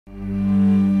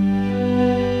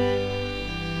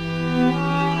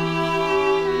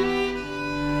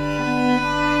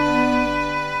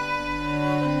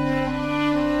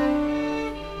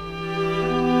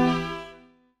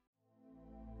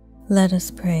Let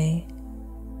us pray.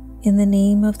 In the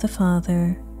name of the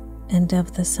Father, and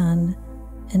of the Son,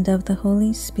 and of the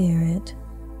Holy Spirit.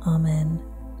 Amen.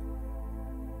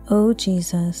 O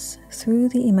Jesus, through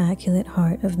the Immaculate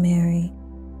Heart of Mary,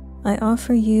 I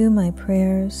offer you my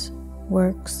prayers,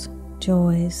 works,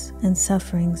 joys, and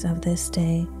sufferings of this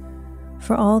day,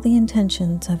 for all the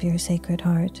intentions of your Sacred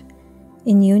Heart,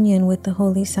 in union with the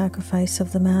holy sacrifice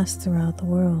of the Mass throughout the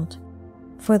world,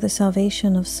 for the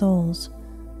salvation of souls,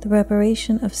 the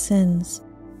reparation of sins,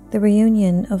 the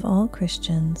reunion of all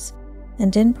Christians,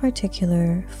 and in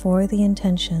particular for the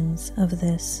intentions of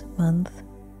this month.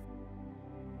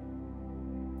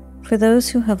 For those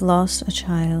who have lost a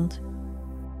child,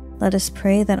 let us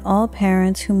pray that all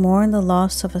parents who mourn the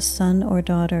loss of a son or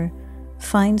daughter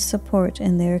find support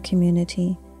in their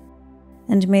community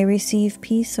and may receive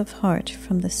peace of heart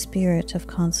from the Spirit of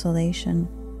consolation.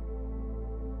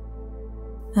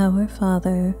 Our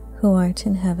Father, who art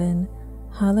in heaven,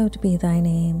 hallowed be thy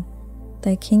name.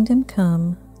 Thy kingdom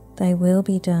come, thy will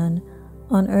be done,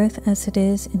 on earth as it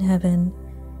is in heaven.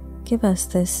 Give us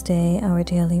this day our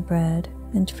daily bread,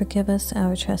 and forgive us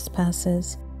our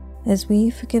trespasses, as we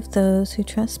forgive those who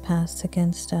trespass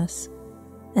against us.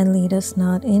 And lead us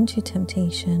not into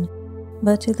temptation,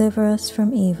 but deliver us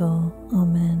from evil.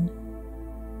 Amen.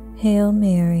 Hail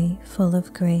Mary, full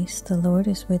of grace, the Lord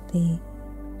is with thee.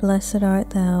 Blessed art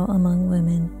thou among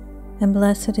women, and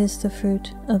blessed is the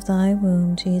fruit of thy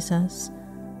womb, Jesus.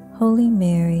 Holy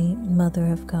Mary,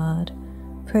 Mother of God,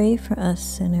 pray for us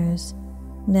sinners,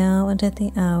 now and at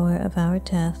the hour of our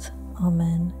death.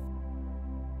 Amen.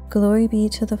 Glory be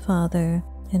to the Father,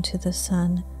 and to the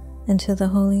Son, and to the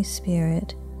Holy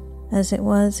Spirit, as it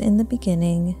was in the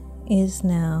beginning, is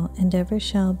now, and ever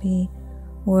shall be,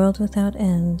 world without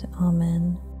end.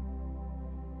 Amen.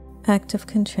 Act of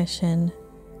Contrition.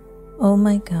 O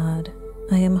my God,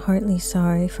 I am heartily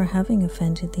sorry for having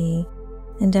offended thee,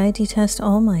 and I detest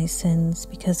all my sins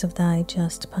because of thy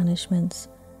just punishments,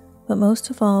 but most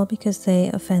of all because they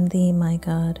offend thee, my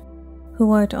God,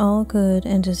 who art all good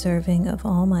and deserving of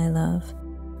all my love.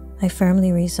 I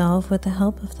firmly resolve, with the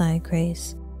help of thy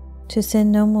grace, to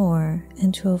sin no more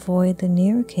and to avoid the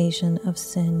near occasion of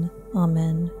sin.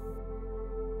 Amen.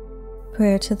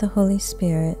 Prayer to the Holy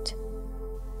Spirit.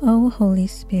 O Holy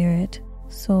Spirit,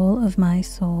 soul of my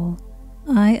soul,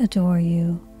 I adore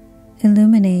you.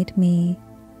 Illuminate me,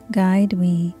 guide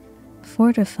me,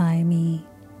 fortify me,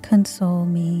 console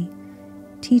me.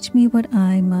 Teach me what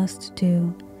I must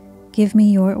do. Give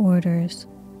me your orders.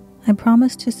 I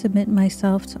promise to submit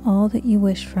myself to all that you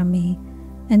wish from me,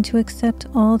 and to accept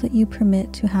all that you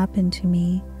permit to happen to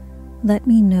me. Let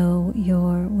me know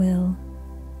your will.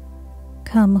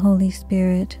 Come, Holy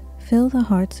Spirit, fill the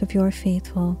hearts of your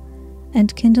faithful,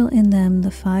 and kindle in them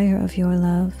the fire of your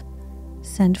love.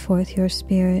 Send forth your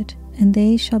Spirit, and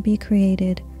they shall be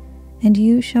created, and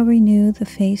you shall renew the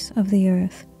face of the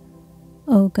earth.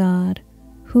 O God,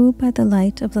 who by the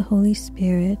light of the Holy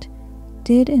Spirit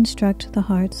did instruct the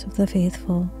hearts of the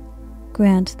faithful,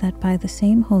 grant that by the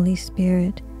same Holy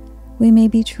Spirit we may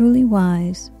be truly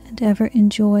wise and ever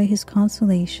enjoy his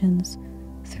consolations,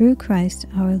 through Christ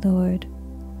our Lord.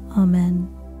 Amen.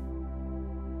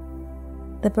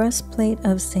 The Breastplate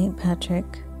of St.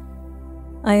 Patrick.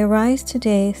 I arise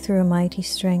today through a mighty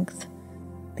strength,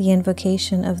 the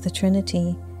invocation of the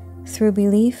Trinity, through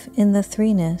belief in the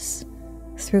threeness,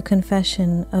 through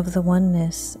confession of the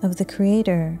oneness of the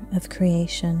Creator of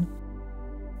creation.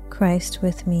 Christ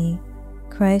with me,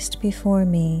 Christ before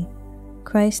me,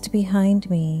 Christ behind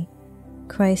me,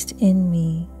 Christ in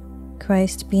me,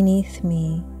 Christ beneath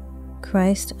me,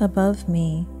 Christ above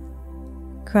me,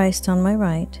 Christ on my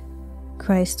right,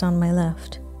 Christ on my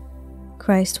left,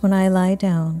 Christ when I lie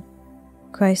down,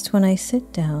 Christ when I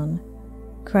sit down,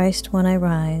 Christ when I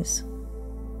rise,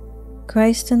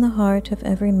 Christ in the heart of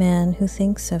every man who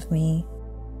thinks of me,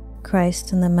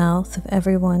 Christ in the mouth of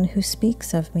everyone who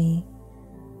speaks of me,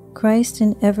 Christ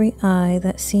in every eye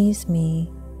that sees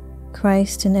me,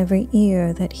 Christ in every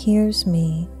ear that hears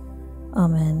me.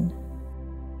 Amen.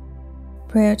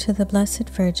 Prayer to the Blessed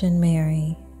Virgin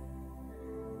Mary.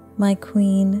 My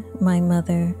Queen, my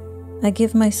Mother, I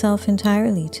give myself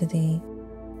entirely to thee,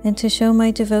 and to show my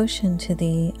devotion to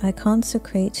thee, I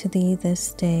consecrate to thee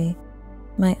this day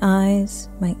my eyes,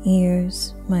 my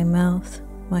ears, my mouth,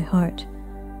 my heart,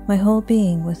 my whole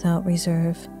being without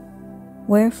reserve.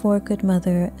 Wherefore, good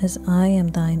Mother, as I am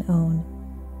thine own,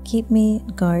 keep me,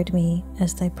 guard me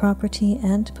as thy property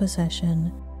and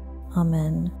possession.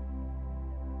 Amen.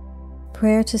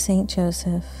 Prayer to Saint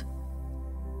Joseph.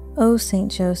 O Saint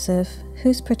Joseph,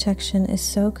 whose protection is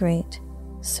so great,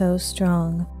 so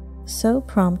strong, so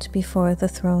prompt before the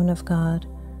throne of God,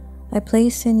 I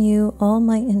place in you all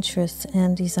my interests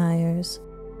and desires.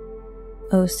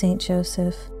 O Saint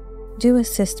Joseph, do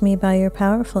assist me by your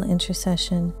powerful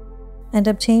intercession, and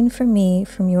obtain for me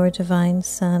from your divine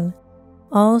Son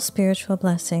all spiritual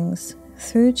blessings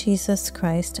through Jesus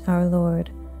Christ our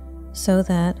Lord, so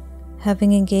that,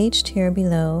 having engaged here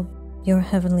below your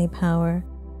heavenly power,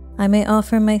 I may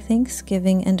offer my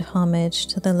thanksgiving and homage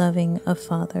to the loving of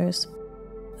fathers.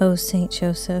 O Saint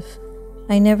Joseph,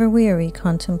 I never weary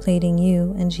contemplating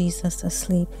you and Jesus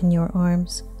asleep in your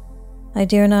arms. I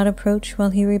dare not approach while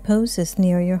he reposes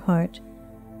near your heart.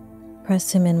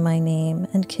 Press him in my name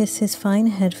and kiss his fine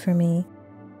head for me,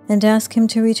 and ask him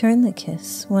to return the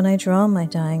kiss when I draw my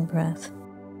dying breath.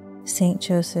 Saint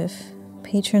Joseph,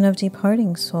 patron of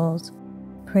departing souls,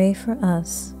 pray for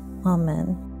us.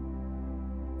 Amen.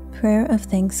 Prayer of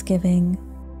Thanksgiving.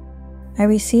 I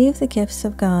receive the gifts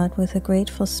of God with a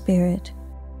grateful spirit.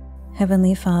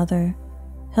 Heavenly Father,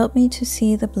 help me to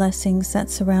see the blessings that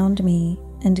surround me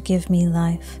and give me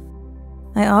life.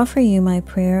 I offer you my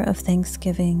prayer of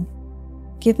thanksgiving.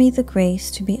 Give me the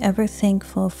grace to be ever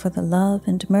thankful for the love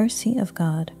and mercy of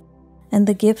God and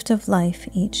the gift of life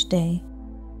each day.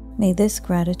 May this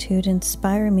gratitude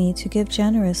inspire me to give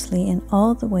generously in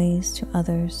all the ways to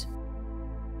others.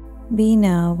 Be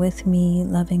now with me,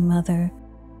 loving Mother.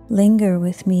 Linger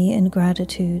with me in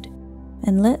gratitude,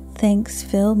 and let thanks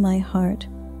fill my heart,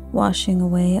 washing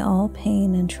away all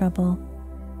pain and trouble.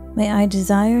 May I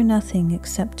desire nothing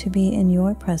except to be in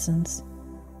your presence,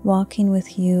 walking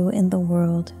with you in the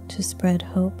world to spread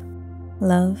hope,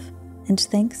 love, and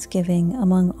thanksgiving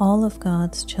among all of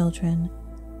God's children.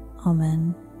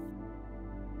 Amen.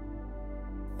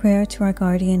 Prayer to our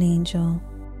guardian angel.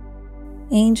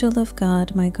 Angel of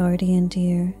God, my guardian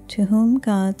dear, to whom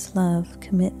God's love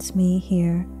commits me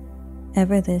here,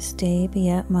 ever this day be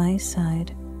at my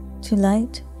side, to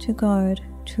light, to guard,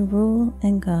 to rule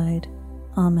and guide.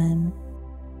 Amen.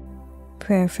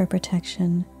 Prayer for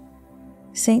protection.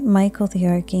 Saint Michael the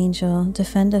Archangel,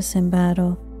 defend us in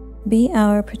battle. Be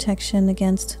our protection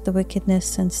against the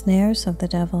wickedness and snares of the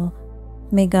devil.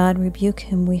 May God rebuke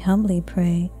him, we humbly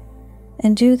pray.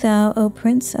 And do thou, O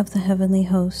Prince of the heavenly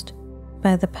host,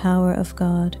 by the power of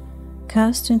God,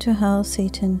 cast into hell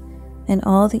Satan and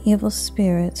all the evil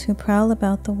spirits who prowl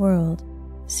about the world,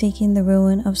 seeking the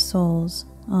ruin of souls.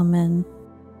 Amen.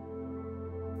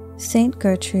 Saint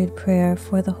Gertrude prayer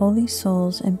for the holy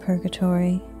souls in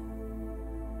Purgatory.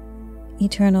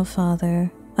 Eternal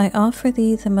Father, I offer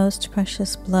thee the most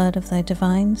precious blood of thy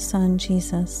divine Son,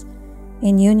 Jesus,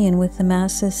 in union with the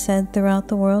Masses said throughout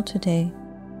the world today,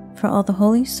 for all the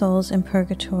holy souls in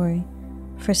Purgatory,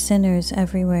 for sinners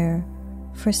everywhere,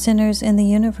 for sinners in the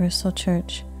universal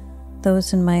Church,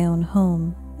 those in my own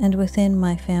home and within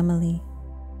my family.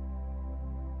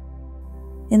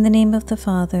 In the name of the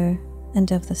Father, and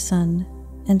of the Son,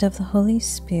 and of the Holy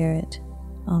Spirit.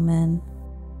 Amen.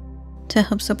 To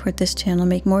help support this channel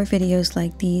make more videos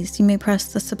like these, you may press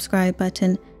the subscribe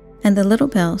button and the little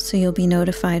bell so you'll be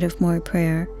notified of more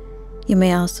prayer. You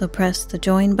may also press the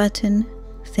join button.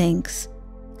 Thanks.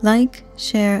 Like,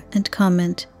 share, and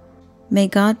comment. May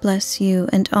God bless you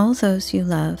and all those you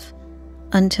love.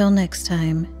 Until next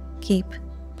time, keep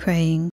praying.